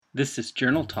This is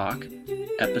Journal Talk,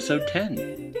 Episode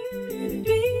 10.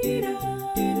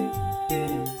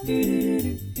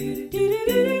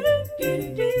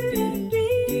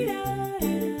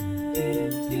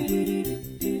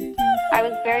 I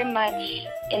was very much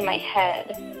in my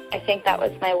head. I think that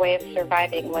was my way of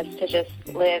surviving, was to just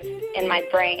live in my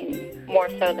brain more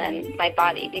so than my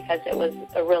body, because it was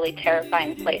a really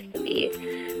terrifying place to be.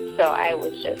 So I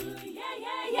was just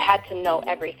had to know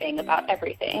everything about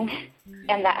everything,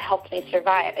 and that helped me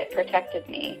survive. It protected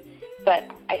me. But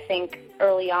I think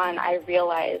early on I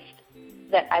realized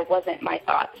that I wasn't my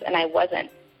thoughts, and I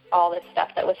wasn't all this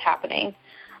stuff that was happening,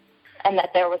 and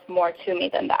that there was more to me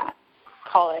than that.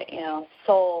 Call it,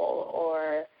 soul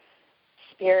or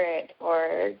spirit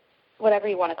or whatever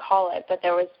you want to call it, but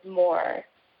there was more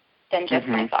than just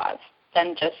my thoughts,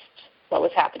 than just what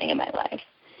was happening in my life.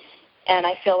 And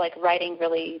I feel like writing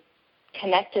really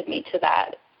connected me to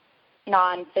that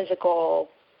non-physical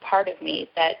part of me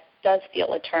that does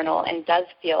feel eternal and does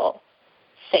feel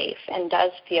safe and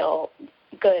does feel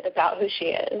good about who she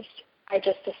is. I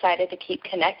just decided to keep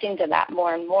connecting to that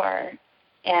more and more.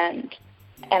 And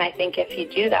I think if you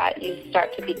do that, you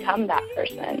start to become that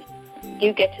person.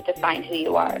 You get to define who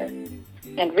you are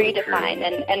and redefine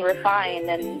and refine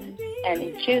and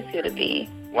choose who to be.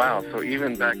 Wow, so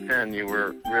even back then you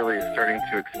were really starting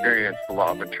to experience the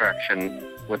law of attraction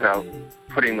without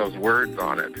putting those words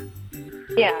on it.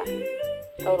 Yeah,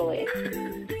 totally.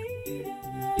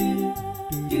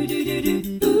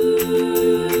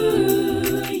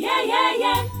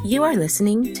 You are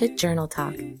listening to Journal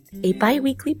Talk, a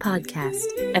bi-weekly podcast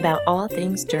about all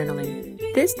things journaling.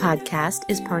 This podcast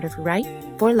is part of Write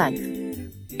for Life,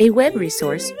 a web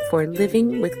resource for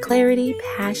living with clarity,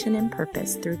 passion, and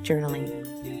purpose through journaling.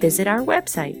 Visit our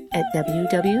website at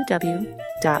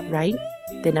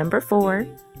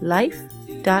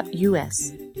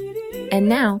www.write4life.us. And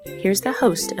now, here's the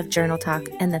host of Journal Talk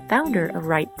and the founder of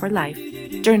Write for Life,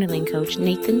 journaling coach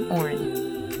Nathan Oren.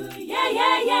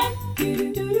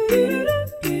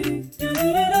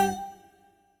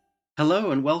 Hello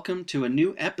and welcome to a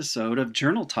new episode of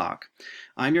Journal Talk.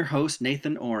 I'm your host,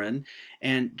 Nathan Oren,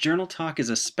 and Journal Talk is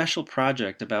a special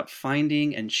project about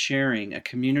finding and sharing a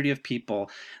community of people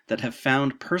that have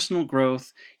found personal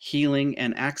growth, healing,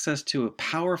 and access to a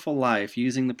powerful life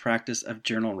using the practice of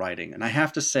journal writing. And I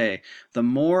have to say, the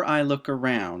more I look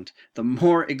around, the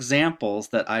more examples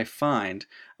that I find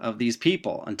of these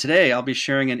people. And today I'll be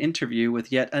sharing an interview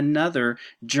with yet another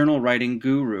journal writing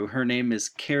guru. Her name is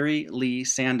Carrie Lee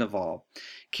Sandoval.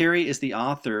 Carrie is the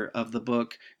author of the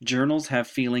book Journals Have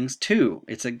Feelings Too.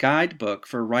 It's a guidebook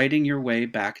for writing your way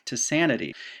back to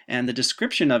sanity. And the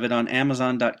description of it on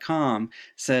Amazon.com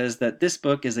says that this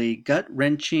book is a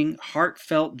gut-wrenching,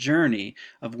 heartfelt journey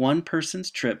of one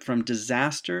person's trip from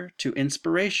disaster to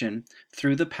inspiration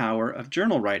through the power of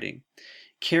journal writing.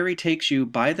 Carrie takes you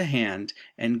by the hand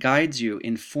and guides you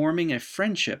in forming a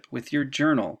friendship with your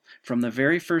journal, from the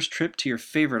very first trip to your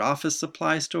favorite office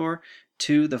supply store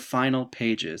to the final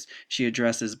pages. She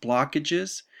addresses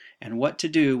blockages and what to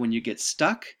do when you get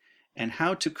stuck, and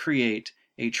how to create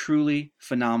a truly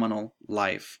phenomenal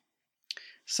life.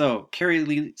 So, Carrie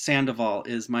Lee Sandoval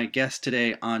is my guest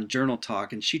today on Journal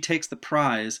Talk, and she takes the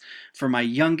prize for my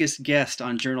youngest guest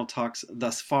on Journal Talks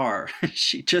thus far.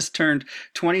 She just turned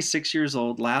 26 years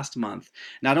old last month.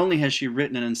 Not only has she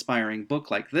written an inspiring book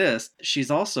like this,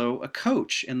 she's also a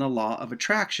coach in the law of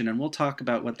attraction, and we'll talk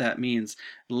about what that means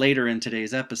later in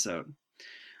today's episode.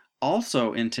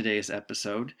 Also in today's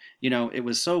episode, it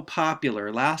was so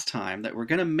popular last time that we're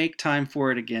going to make time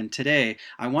for it again today.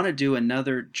 I want to do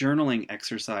another journaling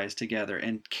exercise together,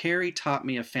 and Carrie taught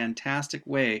me a fantastic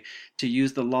way to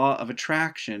use the law of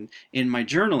attraction in my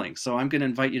journaling. So I'm going to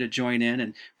invite you to join in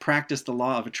and practice the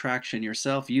law of attraction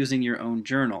yourself using your own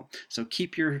journal. So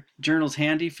keep your journals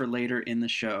handy for later in the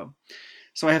show.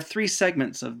 So I have 3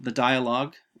 segments of the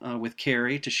dialogue with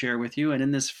Carrie to share with you. And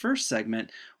in this first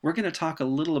segment, we're going to talk a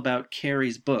little about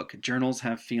Carrie's book, Journals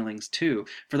Have Feelings Too.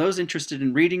 For those interested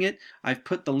in reading it, I've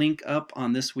put the link up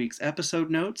on this week's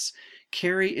episode notes.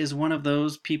 Carrie is one of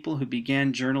those people who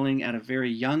began journaling at a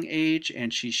very young age,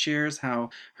 and she shares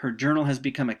how her journal has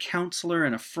become a counselor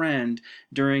and a friend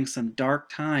during some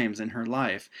dark times in her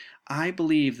life. I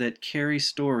believe that Carrie's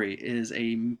story is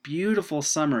a beautiful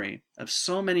summary of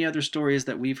so many other stories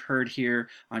that we've heard here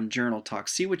on Journal Talk.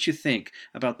 See what you think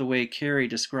about the way Carrie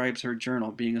describes her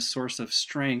journal being a source of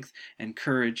strength and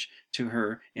courage to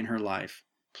her in her life.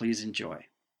 Please enjoy.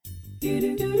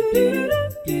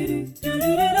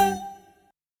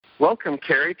 Welcome,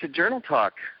 Carrie, to Journal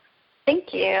Talk.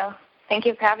 Thank you. Thank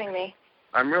you for having me.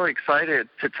 I'm really excited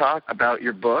to talk about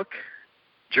your book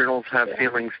Journals Have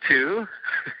Feelings Too.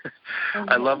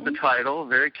 I love the title,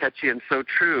 very catchy and so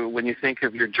true when you think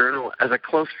of your journal as a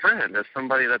close friend, as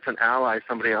somebody that's an ally,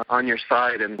 somebody on your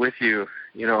side and with you,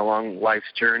 along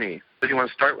life's journey. Do you want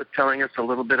to start with telling us a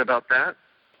little bit about that?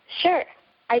 Sure.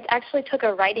 I actually took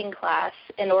a writing class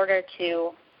in order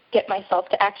to get myself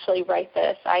to actually write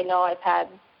this. I know I've had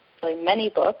really many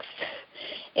books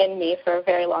in me for a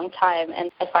very long time, and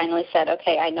I finally said,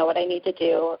 okay, I know what I need to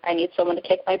do. I need someone to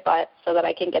kick my butt so that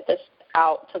I can get this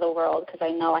out to the world, because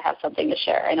I know I have something to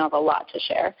share. I know I have a lot to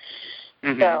share.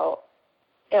 So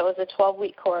it was a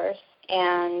 12-week course,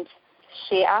 and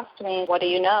she asked me, what do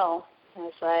you know? I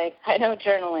was like, I know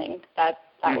journaling. That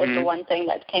was the one thing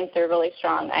that came through really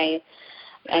strong. I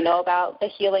know about the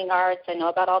healing arts. I know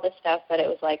about all this stuff, but it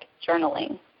was like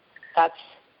journaling. That's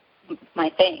my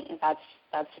thing.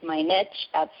 That's my niche.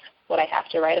 That's what I have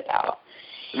to write about.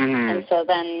 And so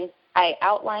then I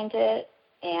outlined it,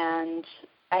 and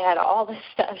I had all this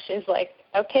stuff. She was like,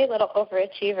 okay, little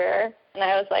overachiever. And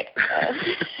I was like,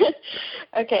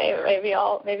 okay, maybe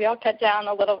I'll cut down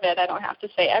a little bit. I don't have to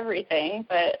say everything.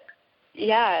 But,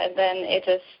 yeah, and then it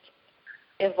just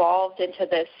evolved into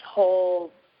this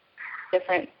whole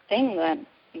different thing than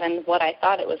what I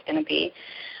thought it was going to be,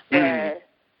 where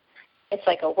it's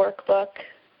like a workbook.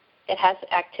 It has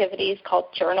activities called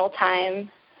journal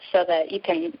time, so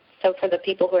for the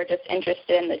people who are just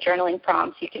interested in the journaling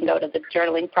prompts, you can go to the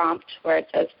journaling prompt where it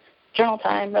says journal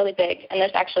time, really big, and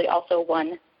there's actually also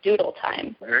one doodle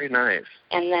time. Very nice.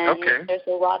 And then there's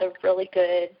a lot of really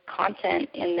good content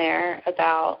in there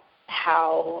about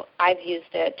how I've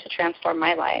used it to transform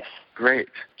my life. Great.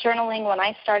 Journaling, when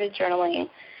I started journaling,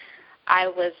 I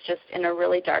was just in a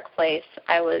really dark place.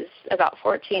 I was about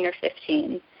 14 or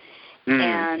 15,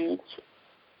 and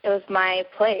it was my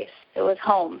place. It was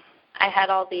home. I had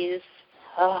all these,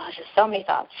 just so many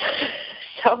thoughts,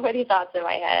 so many thoughts in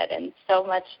my head, and so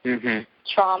much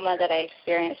trauma that I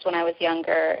experienced when I was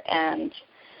younger, and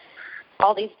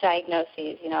all these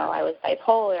diagnoses. I was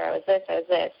bipolar, I was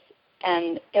this.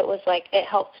 And it was like, it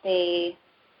helped me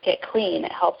get clean.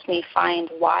 It helped me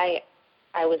find why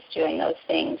I was doing those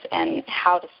things and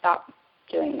how to stop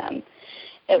doing them.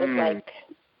 It was like,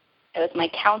 it was my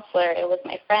counselor, it was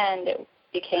my friend, it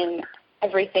became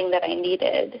everything that I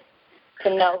needed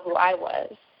to know who I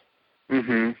was.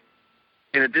 In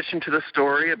addition to the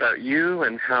story about you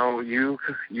and how you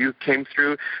came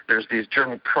through, there's these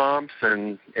journal prompts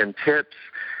and tips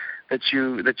that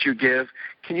you give.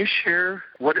 Can you share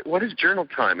what is journal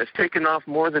time? It's taken off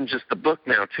more than just the book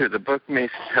now, too. The book may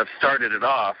have started it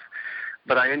off,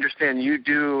 but I understand you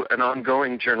do an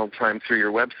ongoing journal time through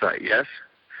your website, yes?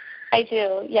 I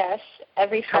do, yes.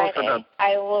 Every Friday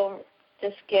I will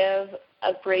just give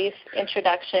a brief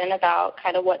introduction about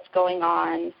kind of what's going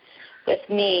on with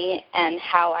me and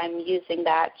how I'm using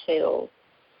that to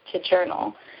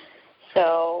journal.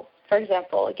 So, for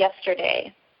example,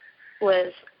 yesterday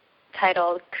was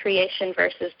titled Creation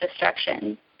versus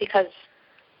Destruction, because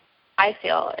I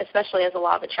feel, especially as a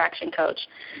law of attraction coach,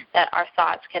 that our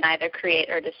thoughts can either create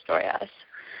or destroy us.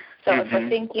 So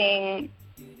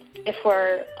if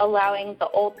we're allowing the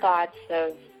old thoughts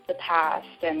of the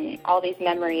past and all these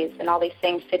memories and all these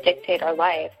things to dictate our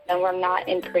life, then we're not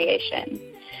in creation.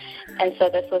 And so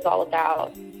this was all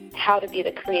about how to be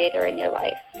the creator in your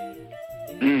life.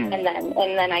 And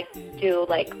then I do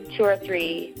like 2 or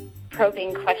 3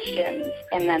 probing questions,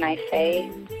 and then I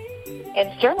say,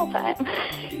 it's journal time.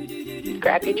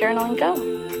 Grab your journal and go.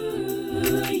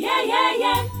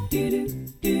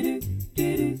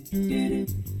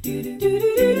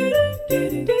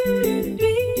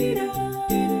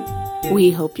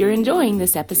 We hope you're enjoying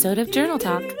this episode of Journal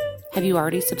Talk. Have you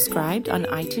already subscribed on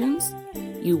iTunes?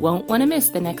 You won't want to miss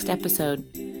the next episode.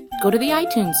 Go to the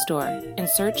iTunes store and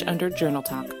search under Journal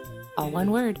Talk. All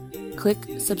one word. Click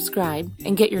subscribe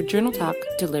and get your Journal Talk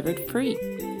delivered free.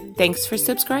 Thanks for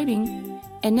subscribing.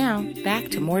 And now, back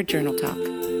to more Journal Talk.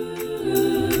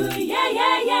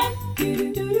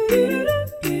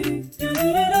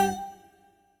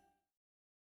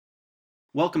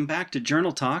 Welcome back to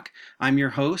Journal Talk. I'm your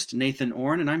host, Nathan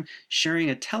Oren, and I'm sharing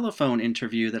a telephone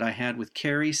interview that I had with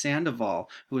Carrie Sandoval,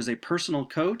 who is a personal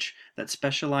coach that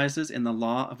specializes in the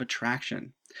law of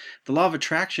attraction. The law of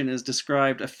attraction is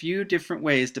described a few different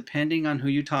ways depending on who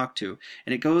you talk to,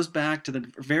 and it goes back to the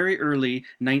very early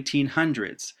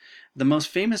 1900s. The most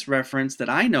famous reference that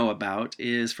I know about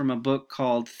is from a book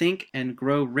called Think and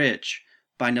Grow Rich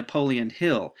by Napoleon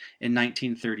Hill in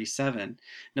 1937.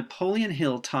 Napoleon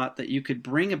Hill taught that you could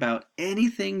bring about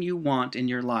anything you want in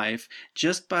your life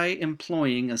just by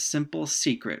employing a simple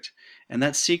secret, and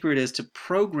that secret is to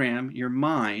program your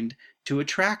mind to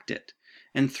attract it.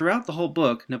 And throughout the whole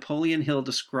book, Napoleon Hill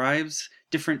describes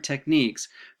different techniques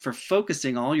for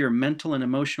focusing all your mental and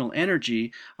emotional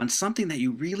energy on something that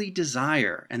you really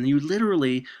desire, and you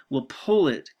literally will pull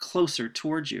it closer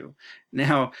towards you.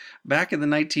 Now, back in the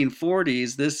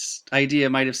 1940s, this idea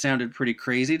might have sounded pretty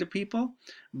crazy to people,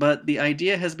 but the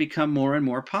idea has become more and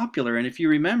more popular. And if you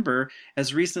remember,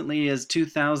 as recently as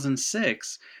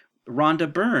 2006,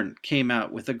 Rhonda Byrne came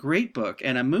out with a great book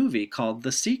and a movie called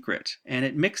The Secret, and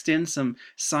it mixed in some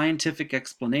scientific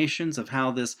explanations of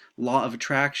how this law of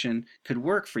attraction could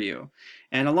work for you.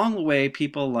 And along the way,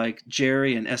 people like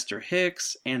Jerry and Esther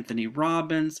Hicks, Anthony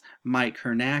Robbins, Mike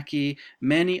Hernacki,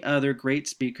 many other great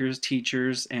speakers,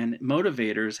 teachers, and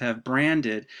motivators have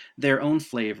branded their own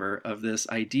flavor of this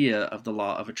idea of the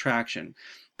law of attraction.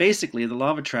 Basically, the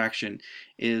law of attraction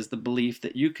is the belief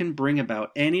that you can bring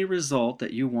about any result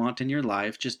that you want in your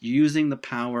life just using the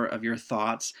power of your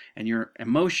thoughts and your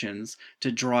emotions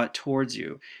to draw it towards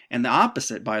you. And the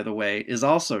opposite, by the way, is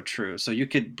also true. So you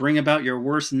could bring about your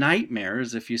worst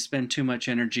nightmares if you spend too much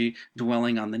energy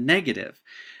dwelling on the negative.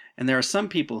 And there are some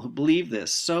people who believe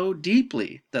this so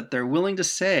deeply that they're willing to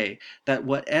say that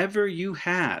whatever you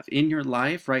have in your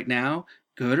life right now,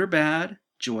 good or bad,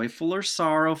 joyful or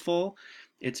sorrowful,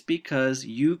 it's because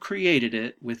you created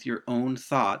it with your own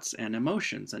thoughts and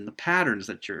emotions and the patterns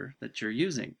that you're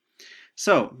using.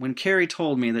 So when Carrie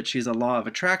told me that she's a law of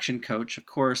attraction coach, of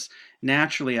course,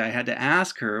 naturally I had to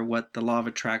ask her what the law of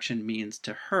attraction means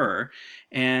to her.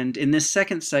 And in this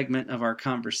second segment of our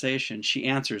conversation, she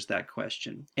answers that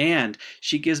question. And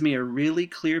she gives me a really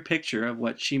clear picture of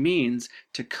what she means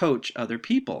to coach other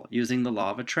people using the law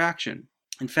of attraction.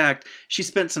 In fact, she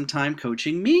spent some time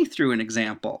coaching me through an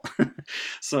example.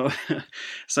 So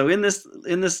in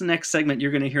this next segment, you're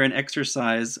going to hear an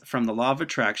exercise from the law of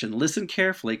attraction. Listen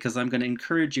carefully, because I'm going to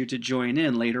encourage you to join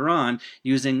in later on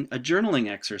using a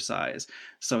journaling exercise.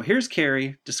 So here's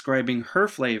Carrie describing her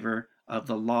flavor of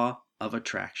the law of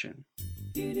attraction.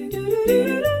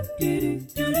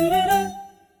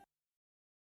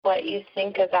 What you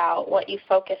think about, what you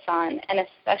focus on, and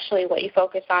especially what you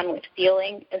focus on with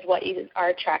feeling is what you are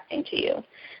attracting to you.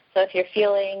 So if you're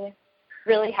feeling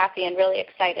really happy and really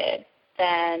excited,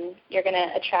 then you're going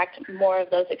to attract more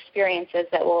of those experiences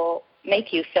that will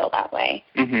make you feel that way.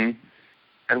 Mm-hmm.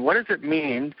 And what does it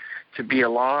mean to be a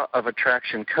law of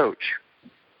attraction coach?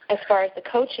 As far as the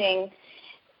coaching,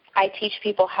 I teach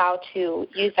people how to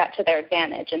use that to their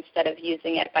advantage instead of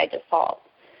using it by default.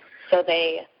 So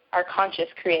they are conscious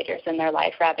creators in their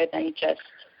life rather than just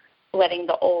letting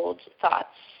the old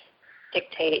thoughts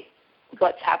dictate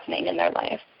what's happening in their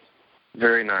life.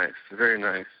 Very nice, very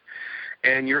nice.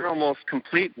 And you're almost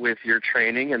complete with your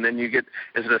training, and then you get,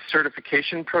 is it a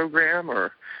certification program,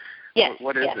 or yes,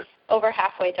 what is it? Over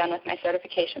halfway done with my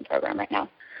certification program right now.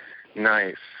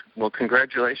 Nice. Well,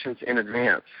 congratulations in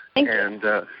advance. Thank you. And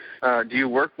do you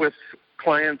work with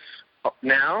clients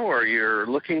now, or you're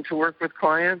looking to work with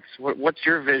clients? What's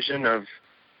your vision of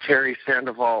Carrie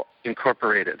Sandoval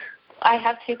Incorporated? I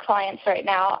have 2 clients right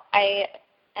now. I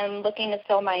am looking to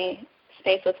fill my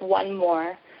space with 1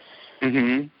 more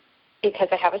because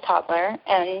I have a toddler,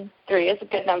 and 3 is a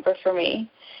good number for me.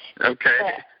 Okay.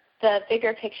 But the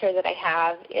bigger picture that I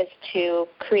have is to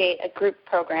create a group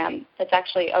program that's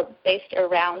actually based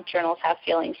around Journals Have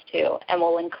Feelings Too, and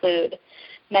will include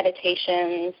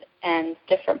meditations and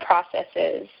different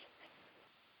processes.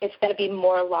 It's going to be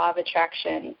more law of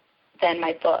attraction than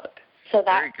my book. So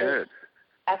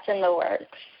that's in the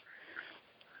works.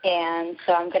 And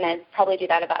so I'm going to probably do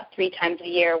that about 3 times a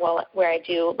year where I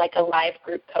do like a live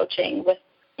group coaching with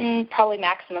probably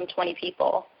maximum 20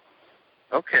 people.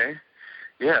 Okay.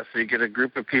 Yeah, so you get a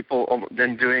group of people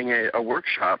then doing a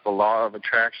workshop, a law of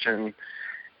attraction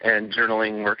and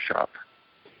journaling workshop.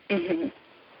 Mm-hmm.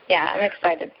 Yeah, I'm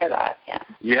excited for that, yeah.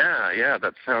 Yeah,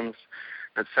 that sounds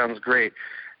great.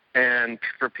 And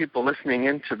for people listening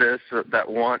into this that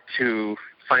want to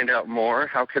find out more,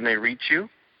 how can they reach you?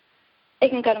 They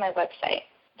can go to my website,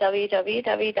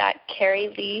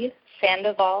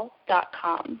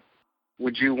 www.carrieleesandoval.com.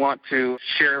 Would you want to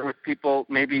share with people,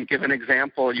 maybe give an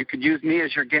example? You could use me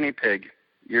as your guinea pig,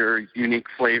 your unique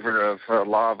flavor of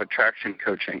law of attraction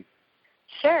coaching.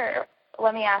 Sure.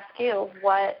 Let me ask you,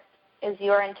 what is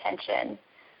your intention?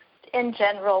 In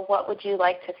general, what would you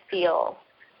like to feel?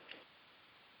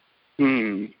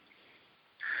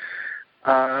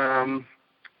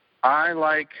 I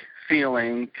like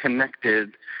feeling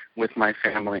connected with my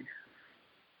family.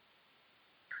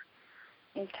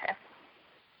 Okay.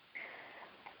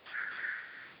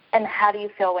 And how do you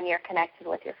feel when you're connected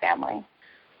with your family?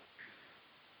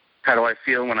 How do I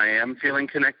feel when I am feeling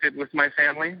connected with my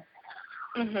family?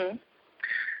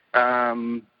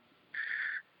 I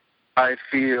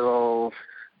feel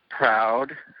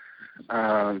proud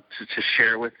to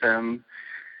share with them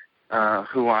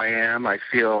who I am. I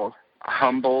feel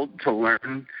humbled to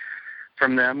learn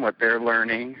from them what they're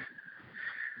learning.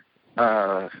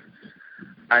 I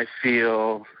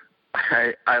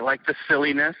like the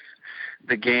silliness,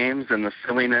 the games and the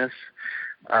silliness,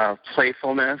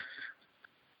 playfulness.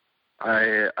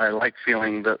 I like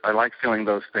feeling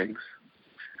those things.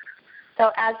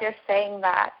 So as you're saying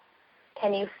that,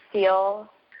 can you feel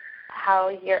how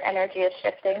your energy is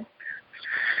shifting?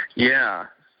 Yeah,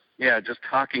 just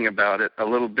talking about it a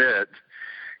little bit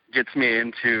gets me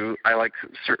into, I like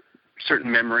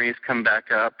certain memories come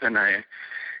back up, and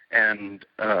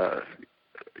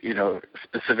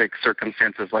specific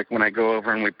circumstances, like when I go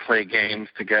over and we play games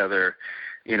together,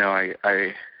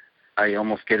 I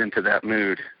almost get into that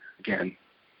mood again.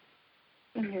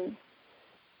 Mm-hmm.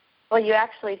 Well, you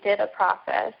actually did a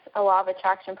law of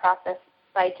attraction process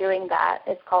by doing that.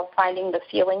 It's called Finding the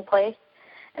Feeling Place,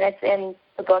 and it's in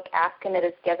the book Ask and It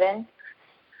Is Given.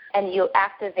 And you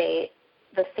activate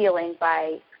the feeling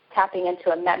by tapping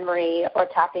into a memory or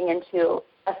tapping into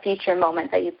a future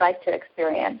moment that you'd like to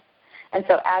experience. And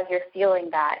so as you're feeling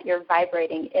that, you're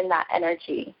vibrating in that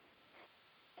energy,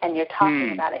 and you're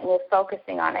talking about it, and you're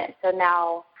focusing on it. So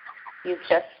now you've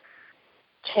just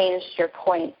changed your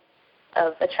point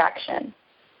of attraction.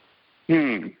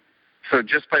 So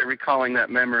just by recalling that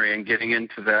memory and getting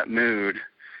into that mood,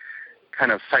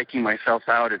 kind of psyching myself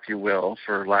out, if you will,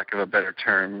 for lack of a better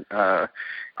term,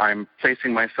 I'm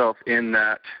placing myself in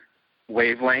that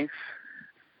wavelength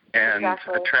and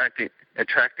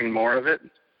attracting more of it.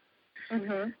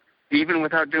 Mm-hmm. Even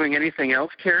without doing anything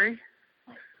else, Carrie?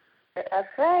 That's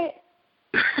right.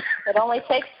 It only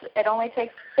takes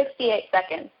 68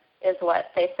 seconds is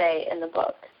what they say in the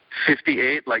book.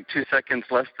 58, like 2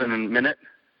 seconds less than a minute?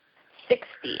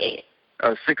 68.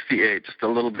 Oh, 68, just a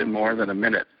little bit more than a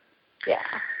minute. Yeah.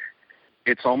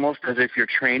 It's almost as if you're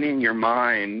training your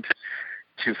mind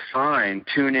to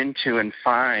tune into and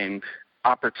find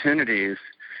opportunities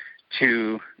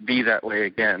to be that way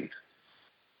again.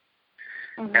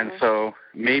 Mm-hmm. And so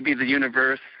maybe the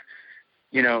universe,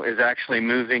 is actually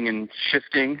moving and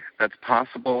shifting. That's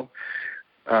possible.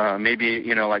 Maybe,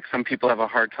 like some people have a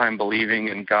hard time believing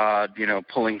in God,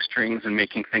 pulling strings and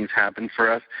making things happen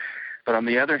for us. But on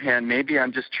the other hand, maybe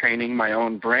I'm just training my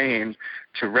own brain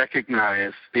to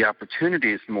recognize the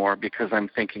opportunities more because I'm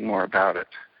thinking more about it.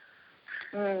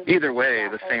 Either way,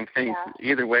 the same thing. Yeah.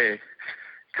 Either way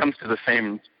comes to the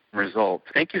same result.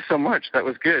 Thank you so much. That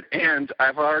was good. And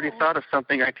I've already thought of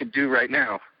something I could do right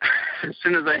now. As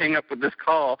soon as I hang up with this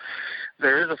call,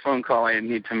 there is a phone call I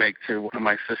need to make to one of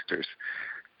my sisters.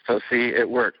 So see, it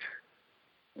worked.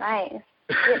 Nice.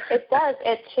 It does.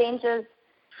 It changes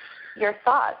your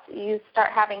thoughts. You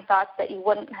start having thoughts that you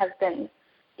wouldn't have had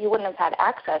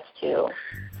access to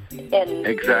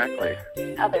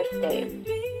in other states.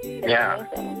 It's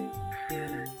amazing.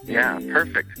 Yeah,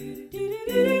 perfect.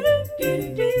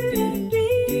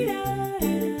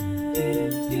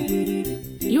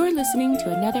 You're listening to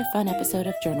another fun episode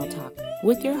of Journal Talk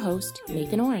with your host,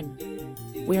 Nathan Oren.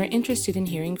 We are interested in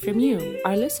hearing from you,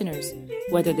 our listeners,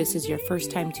 whether this is your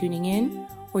first time tuning in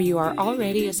or you are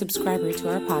already a subscriber to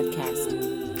our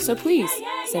podcast. So please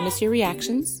send us your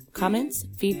reactions, comments,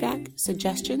 feedback,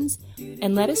 suggestions,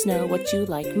 and let us know what you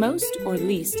like most or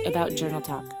least about Journal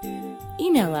Talk.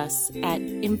 Email us at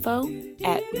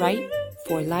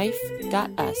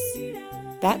info@writeforlife.us.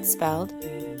 That's spelled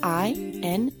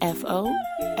INFO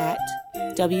at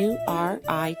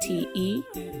WRITE,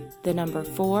 the number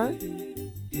 4,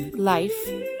 life,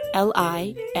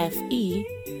 LIFE.US.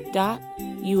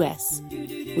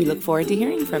 We look forward to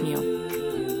hearing from you.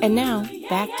 And now,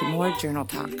 back to more Journal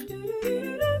Talk.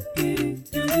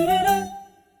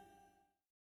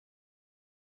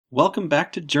 Welcome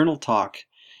back to Journal Talk.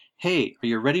 Hey, are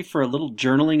you ready for a little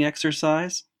journaling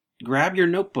exercise? Grab your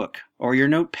notebook or your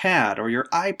notepad or your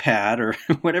iPad or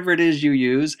whatever it is you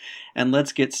use, and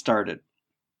let's get started.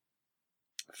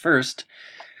 First,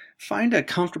 find a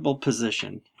comfortable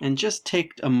position and just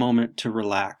take a moment to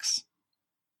relax.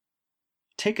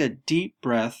 Take a deep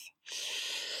breath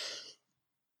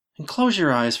and close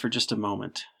your eyes for just a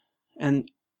moment.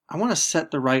 And I want to set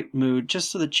the right mood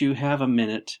just so that you have a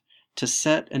minute to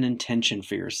set an intention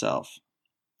for yourself.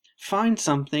 Find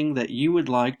something that you would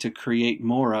like to create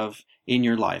more of in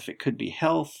your life. It could be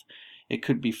health, it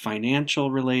could be financial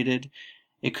related,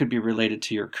 it could be related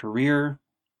to your career,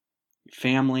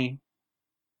 family.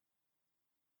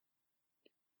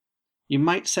 You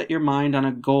might set your mind on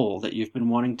a goal that you've been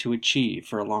wanting to achieve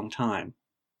for a long time.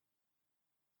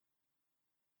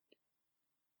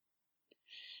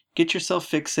 get yourself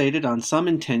fixated on some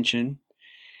intention.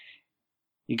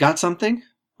 You got something?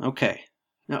 Okay.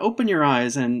 Now open your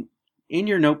eyes and in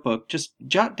your notebook, just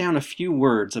jot down a few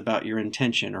words about your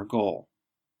intention or goal.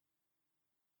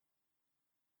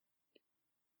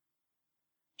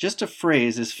 Just a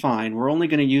phrase is fine. We're only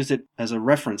going to use it as a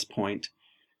reference point,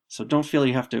 so don't feel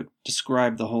you have to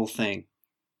describe the whole thing.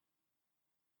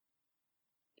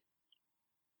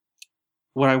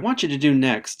 What I want you to do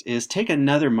next is take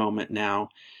another moment now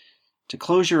to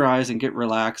close your eyes and get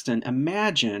relaxed and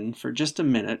imagine for just a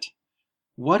minute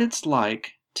what it's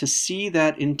like to see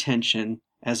that intention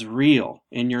as real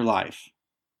in your life.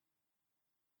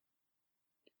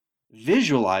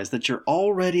 Visualize that you're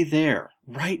already there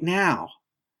right now.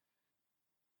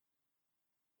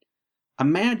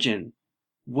 Imagine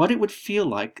what it would feel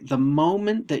like the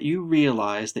moment that you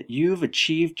realize that you've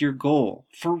achieved your goal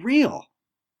for real.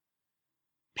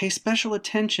 Pay special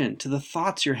attention to the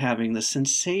thoughts you're having, the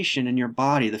sensation in your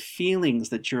body, the feelings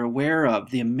that you're aware of,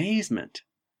 the amazement.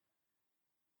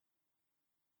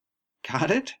 Got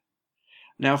it?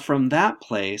 Now from that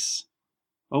place,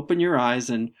 open your eyes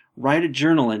and write a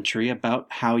journal entry about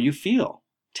how you feel.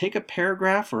 Take a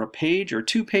paragraph or a page or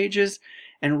 2 pages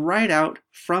and write out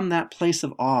from that place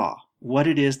of awe what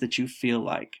it is that you feel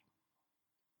like.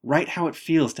 Write how it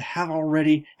feels to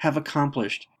already have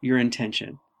accomplished your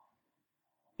intention.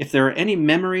 If there are any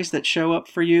memories that show up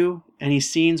for you, any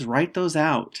scenes, write those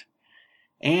out.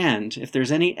 And if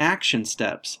there's any action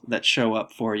steps that show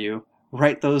up for you,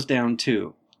 write those down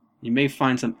too. You may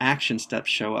find some action steps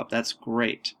show up. That's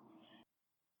great.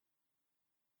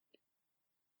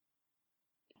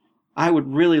 I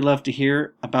would really love to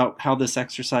hear about how this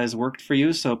exercise worked for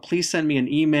you, so please send me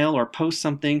an email or post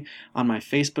something on my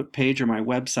Facebook page or my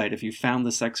website if you found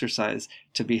this exercise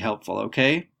to be helpful,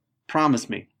 okay? Promise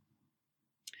me.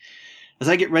 As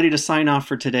I get ready to sign off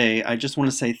for today, I just want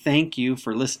to say thank you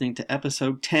for listening to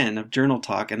episode 10 of Journal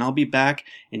Talk, and I'll be back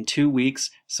in 2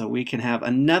 weeks so we can have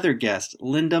another guest.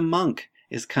 Linda Monk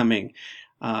is coming.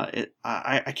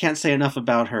 I can't say enough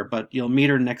about her, but you'll meet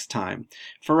her next time.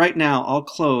 For right now, I'll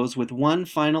close with one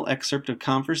final excerpt of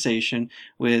conversation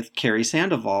with Carrie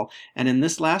Sandoval, and in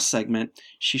this last segment,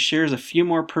 she shares a few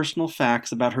more personal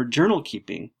facts about her journal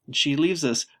keeping. She leaves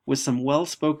us with some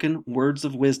well-spoken words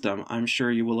of wisdom I'm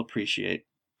sure you will appreciate.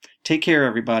 Take care,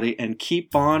 everybody, and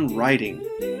keep on writing.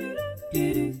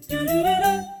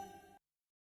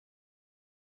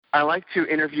 I like to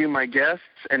interview my guests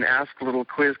and ask little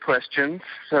quiz questions.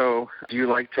 So do you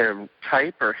like to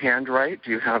type or handwrite?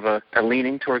 Do you have a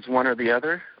leaning towards one or the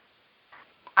other?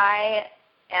 I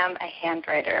am a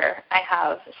handwriter. I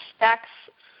have stacks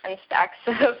and stacks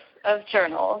of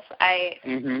journals. I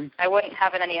wouldn't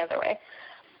have it any other way.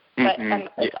 But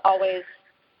it's always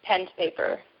pen to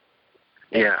paper.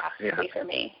 It has to be for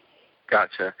me.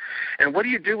 Gotcha. And what do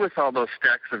you do with all those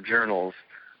stacks of journals?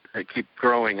 They keep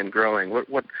growing and growing.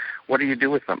 What do you do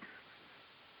with them?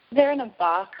 They're in a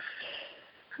box.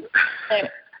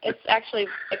 It's actually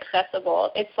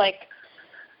accessible. It's like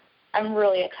I'm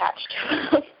really attached to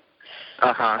them.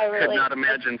 Could not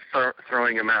imagine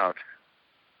throwing them out.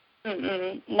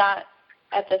 Not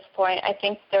at this point. I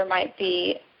think there might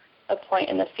be a point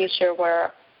in the future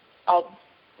where I'll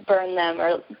burn them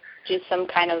or do some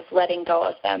kind of letting go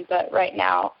of them. But right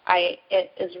now,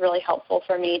 it is really helpful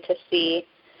for me to see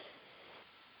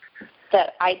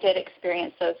that I did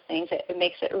experience those things. It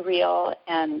makes it real,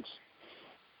 and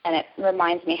it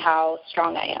reminds me how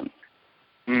strong I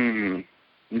am.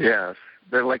 Yes,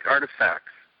 they're like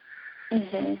artifacts,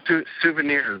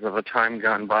 souvenirs of a time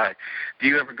gone by. Do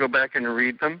you ever go back and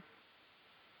read them?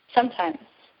 Sometimes.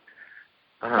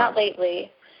 Not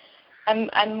lately.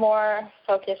 I'm more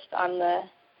focused on the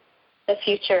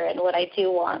future and what I do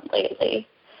want lately.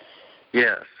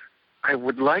 Yes. I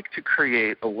would like to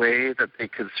create a way that they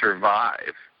could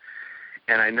survive.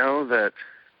 And I know that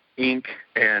ink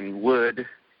and wood,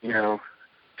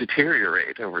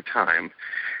 deteriorate over time.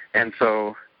 And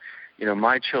so,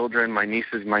 my children, my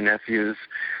nieces, my nephews,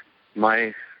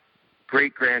 my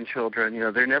great-grandchildren,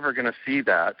 they're never going to see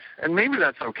that. And maybe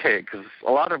that's okay, because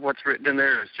a lot of what's written in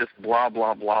there is just blah,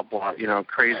 blah, blah, blah,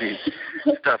 crazy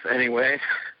stuff anyway.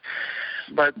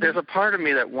 But there's a part of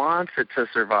me that wants it to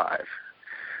survive.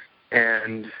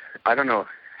 And I don't know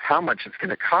how much it's going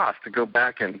to cost to go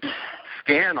back and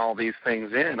scan all these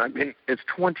things in. I mean, it's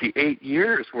 28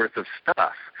 years worth of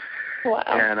stuff. Wow.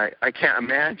 And I can't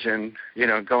imagine,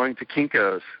 going to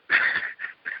Kinko's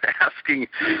asking,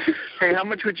 hey, how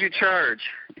much would you charge?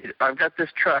 I've got this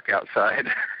truck outside.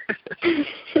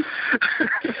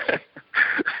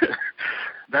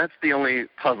 That's the only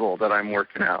puzzle that I'm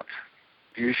working out.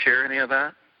 Do you share any of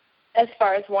that? As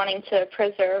far as wanting to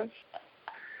preserve,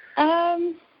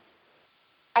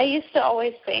 I used to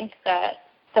always think that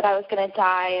I was going to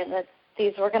die and that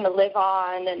these were going to live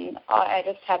on, and I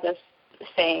just had this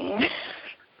thing.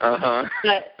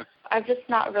 But I'm just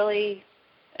not really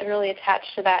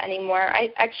attached to that anymore.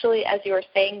 I actually, as you were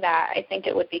saying that, I think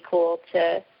it would be cool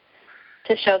to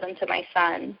show them to my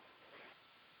son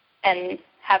and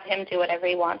have him do whatever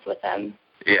he wants with them.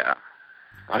 Yeah,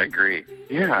 I agree.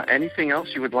 Yeah, anything else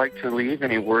you would like to leave?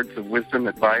 Any words of wisdom,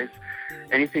 advice?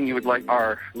 Anything you would like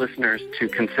our listeners to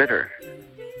consider?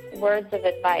 Words of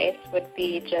advice would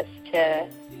be just to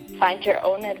find your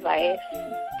own advice,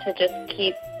 to just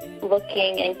keep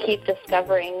looking and keep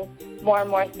discovering more and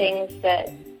more things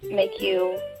that make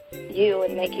you you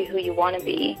and make you who you want to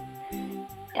be,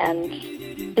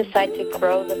 and decide to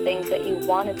grow the things that you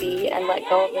want to be and let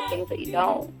go of the things that you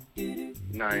don't.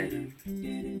 Nice.